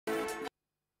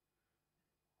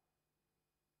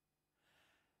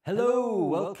Hello,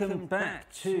 welcome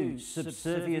back to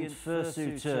Subservient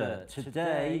Fursuiter.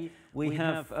 Today we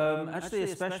have actually a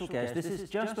special guest. This is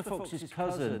Jasper Fox's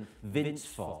cousin, Vince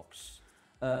Fox.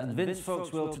 And Vince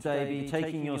Fox will today be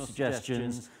taking your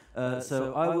suggestions.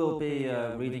 So I will be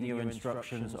reading your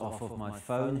instructions off of my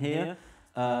phone here.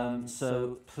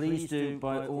 So please do,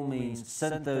 by all means,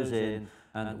 send those in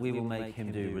and we will make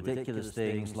him do ridiculous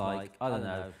things like, I don't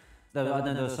know, I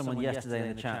know there was someone yesterday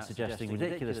in the chat suggesting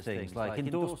ridiculous things like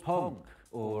endorse punk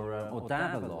or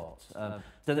dab a lot.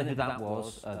 Don't know who that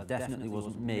was. Definitely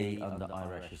wasn't me under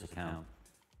Iresh's account.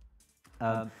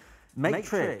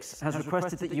 Matrix has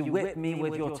requested that you whip me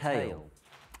with your tail.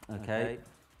 Okay,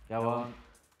 go on.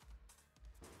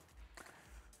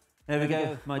 There we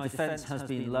go. My defense has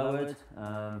been lowered.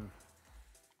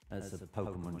 That's a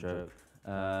Pokemon joke.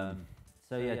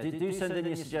 So yeah, do send in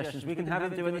your suggestions. We can have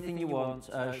him do anything you want,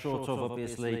 short of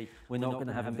obviously. We're not going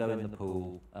to have him go in the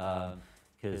pool,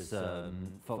 because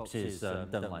foxes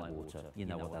don't like water. You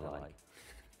know what they're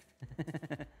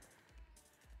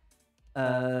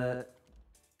like.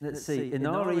 Let's see,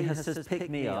 Inari says pick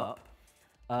me up.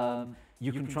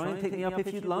 You can try and pick me up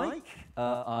if you'd like.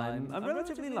 I'm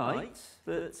relatively light,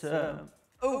 but...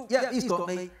 oh, yeah, he's got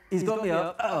me. He's got me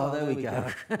up. Oh, there we go.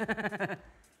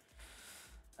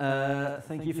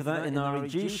 Thank you for that, Inari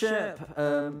G-Shep.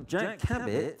 Jack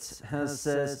Cabot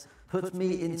says, put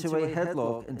me into a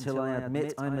headlock until I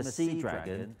admit I'm a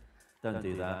Seadragom. Don't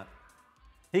do that.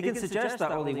 He can suggest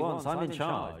that all he wants. I'm in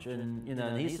charge, and you know,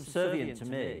 and he's subservient to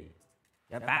me.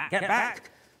 Get back! Get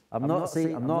back! I'm not going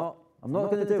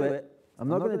to do it. I'm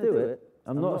not going to do it.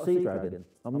 I'm not a Seadragom.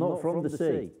 I'm not from the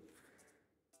sea.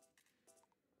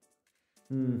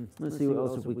 Let's see what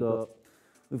else have we got.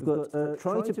 We've got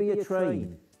try to be a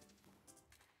train.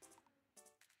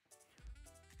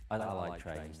 I like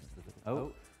trains.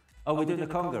 Oh, we're doing the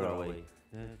conga, are we?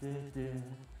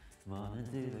 Wanna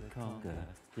do the conga?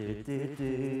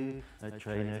 A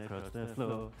train across the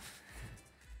floor.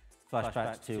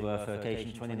 Flashbacks to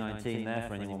Furcation 2019 there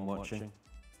for anyone watching.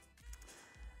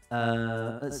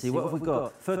 Let's see, what have we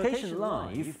got? Furcation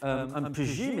Live, I'm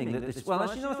presuming that this... Well,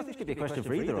 actually, no, I think this could be a question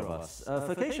for either of us.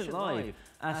 Furcation Live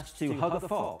asks to hug a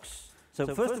fox. So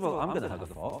first of all, I'm going to hug a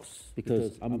fox,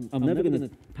 because I'm never going to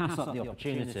pass up the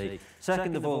opportunity.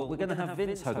 Second of all, we're going to have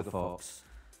Vince hug a fox.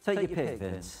 Take your pick,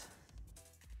 Vince.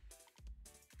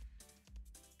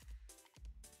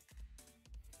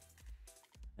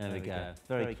 There we go.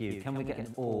 Very cute. Can we get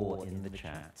an awe in the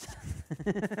chat?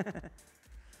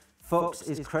 Fox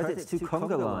is credits to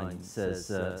Conga Line, says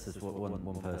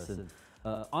one person.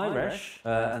 Iresh,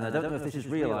 and I don't know if this is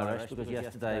real Iresh, because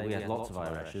yesterday we had lots of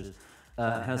Ireshes,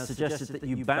 has suggested that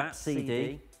you bat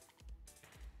CD.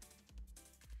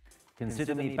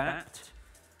 Consider me backed,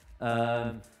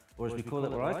 or as we call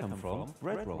it where I come from,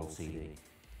 bread roll CD.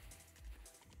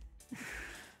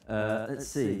 Let's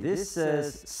see, this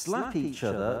says, slap each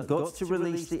other, got to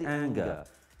release the anger.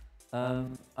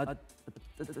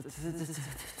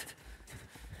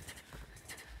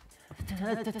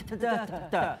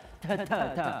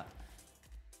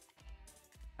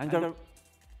 Anger.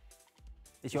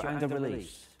 Is your anger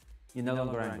released? You're no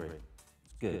longer angry.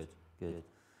 Good, good.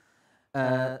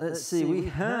 Let's see, we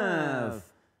have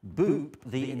Boop,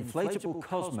 the inflatable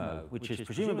Cosmo, which is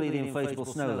presumably the inflatable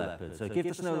snow leopard. So give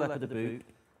the snow leopard a boop.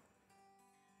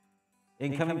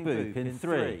 Incoming boop in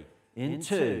 3, in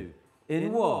 2,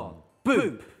 in 1.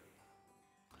 Boop!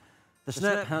 The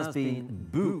snap has been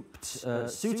booped,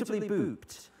 suitably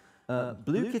booped.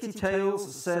 Blue Kitty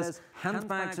Tails says,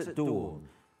 handbags at dawn.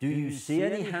 Do you see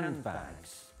any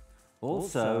handbags?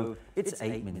 Also, it's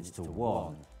 8 minutes to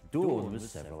 1. Dawn was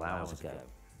several hours ago.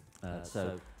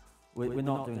 So, we're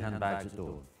not doing handbags at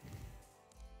dawn.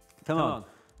 Come on.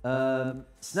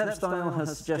 Snapstyle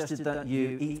has suggested that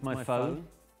you eat my phone.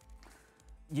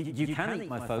 You can eat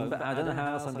my phone, but I don't know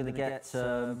how else I'm going to get...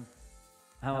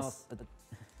 how else...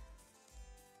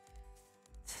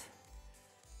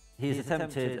 He's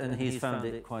attempted, and he's found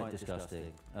it quite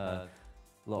disgusting. A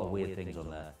lot of weird things on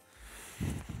there.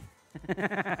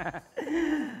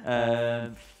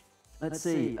 Let's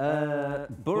see.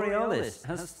 Borealis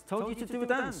has told you to do a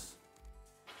dance.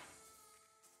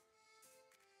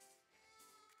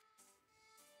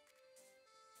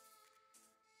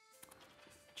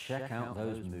 Check out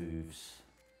those moves.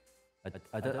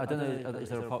 I don't know, is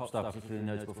there a pop star particularly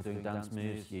notable for doing dance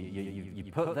moves? You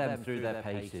put them through their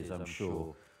paces, I'm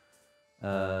sure.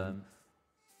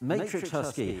 Matrix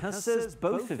Husky says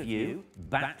both of you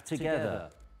back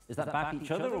together. Is that bap each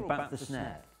other or bap the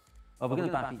snap? Oh, we're going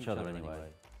to bap each other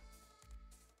anyway.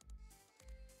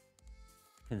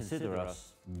 Consider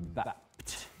us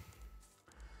bapped.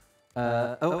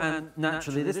 And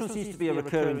naturally, this one seems to be a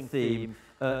recurring theme.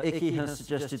 Icky has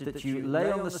suggested that you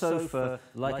lay on the sofa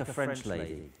like a French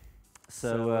lady.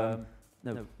 So,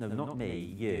 no, not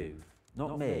me, you.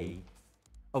 Not me.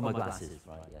 Oh, my glasses,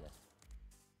 right,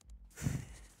 yes.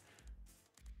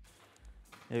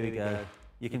 Here we go.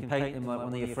 You can paint them like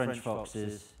one of your French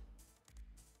foxes.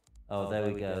 Oh, there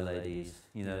we go, ladies.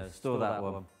 You know, store that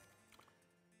one.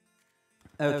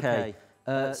 Okay,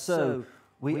 so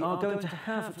we are going to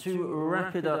have to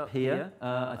wrap it up here,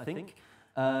 I think.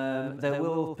 There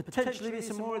will potentially be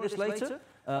some more of this later.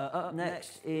 Up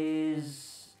next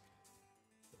is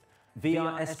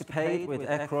VR Escapade with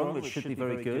Ekron, which should be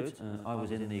very good. I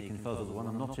was in the Confuzzled one,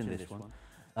 I'm not in this one.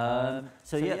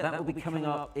 So yeah, that will be coming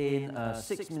up in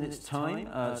 6 minutes'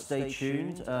 time. Stay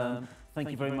tuned. Thank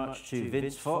you very much to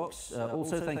Vince Fox.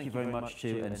 Also, thank you very much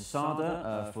to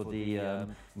Ensada for the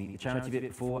Meet the Charity bit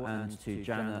before, and to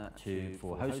Jana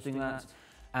for hosting that.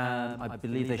 I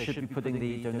believe they should be putting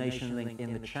the donation link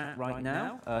in the chat right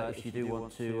now. If you do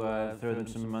want to throw them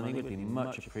some money, it would be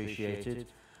much appreciated.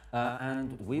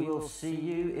 And we will see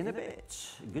you in a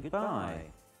bit.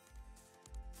 Goodbye.